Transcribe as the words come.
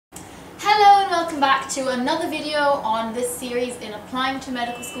welcome back to another video on this series in applying to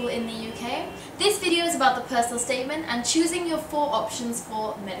medical school in the UK. This video is about the personal statement and choosing your 4 options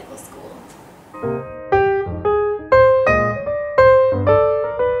for medical school.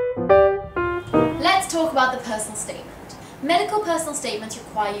 Let's talk about the personal statement. Medical personal statements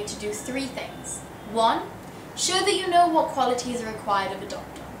require you to do 3 things. 1. Show that you know what qualities are required of a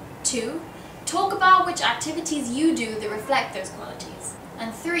doctor. 2. Talk about which activities you do that reflect those qualities.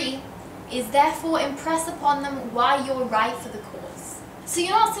 And 3. Is therefore impress upon them why you're right for the cause. So you're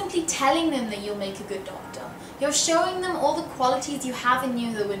not simply telling them that you'll make a good doctor, you're showing them all the qualities you have in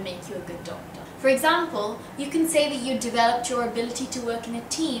you that would make you a good doctor. For example, you can say that you developed your ability to work in a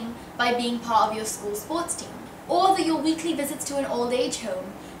team by being part of your school sports team, or that your weekly visits to an old age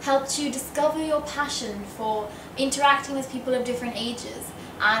home helped you discover your passion for interacting with people of different ages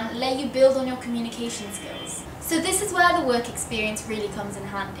and let you build on your communication skills. So this is where the work experience really comes in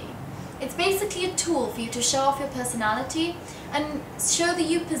handy. It's basically a tool for you to show off your personality and show that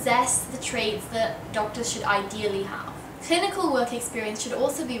you possess the traits that doctors should ideally have. Clinical work experience should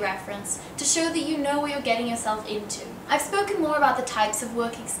also be referenced to show that you know what you're getting yourself into. I've spoken more about the types of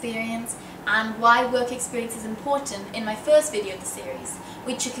work experience and why work experience is important in my first video of the series,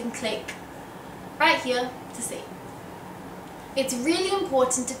 which you can click right here to see. It's really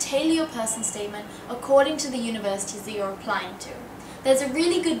important to tailor your personal statement according to the universities that you're applying to. There's a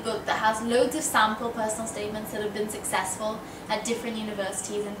really good book that has loads of sample personal statements that have been successful at different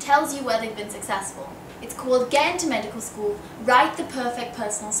universities and tells you where they've been successful. It's called Get Into Medical School, Write the Perfect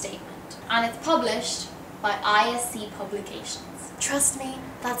Personal Statement, and it's published by ISC Publications. Trust me,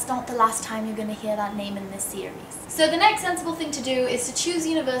 that's not the last time you're going to hear that name in this series. So the next sensible thing to do is to choose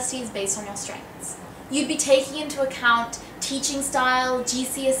universities based on your strengths. You'd be taking into account teaching style,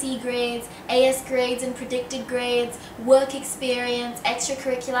 GCSE grades, AS grades and predicted grades, work experience,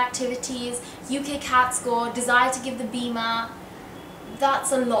 extracurricular activities, UK CAT score, desire to give the BMAT.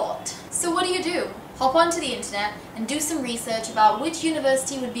 That's a lot. So what do? Hop onto the internet and do some research about which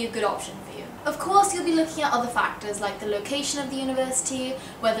university would be a good option for you. Of course, you'll be looking at other factors like the location of the university,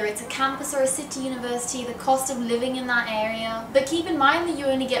 whether it's a campus or a city university, the cost of living in that area. But keep in mind that you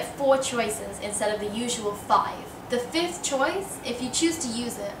only get 4 choices instead of the usual 5. The 5th choice, if you choose to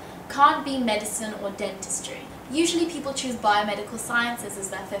use it, can't be medicine or dentistry. Usually people choose biomedical sciences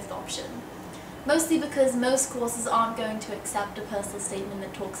as their 5th option, mostly because most courses aren't going to accept a personal statement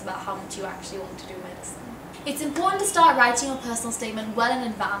that talks about how much you actually want to do medicine. It's important to start writing your personal statement well in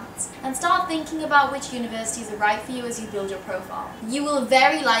advance and start thinking about which universities are right for you as you build your profile. You will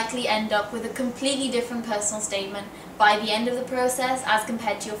very likely end up with a completely different personal statement by the end of the process as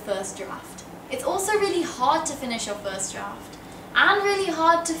compared to your first draft. It's also really hard to finish your first draft, and really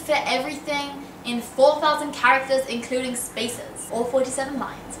hard to fit everything in 4,000 characters including spaces, or 47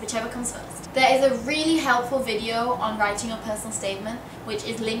 lines, whichever comes first. There is a really helpful video on writing your personal statement, which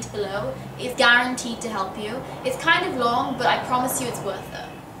is linked below. It's guaranteed to help you. It's kind of long, but I promise you it's worth it.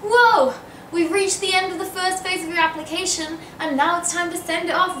 Whoa! We've reached the end of the first phase of your application, and now it's time to send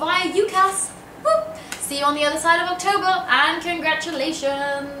it off via UCAS. Woo! See you on the other side of October, and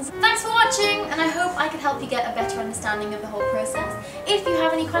congratulations! Thanks for watching, and I hope I could help you get a better understanding of the whole process. If you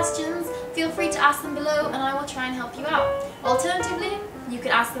have any questions, feel free to ask them below and I will try and help you out. Alternatively, you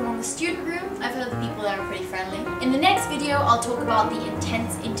could ask them on the student room. I've heard the people there are pretty friendly. In the next video, I'll talk about the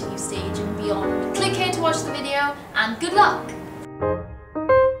intense interview stage and beyond. Click here to watch the video, and good luck!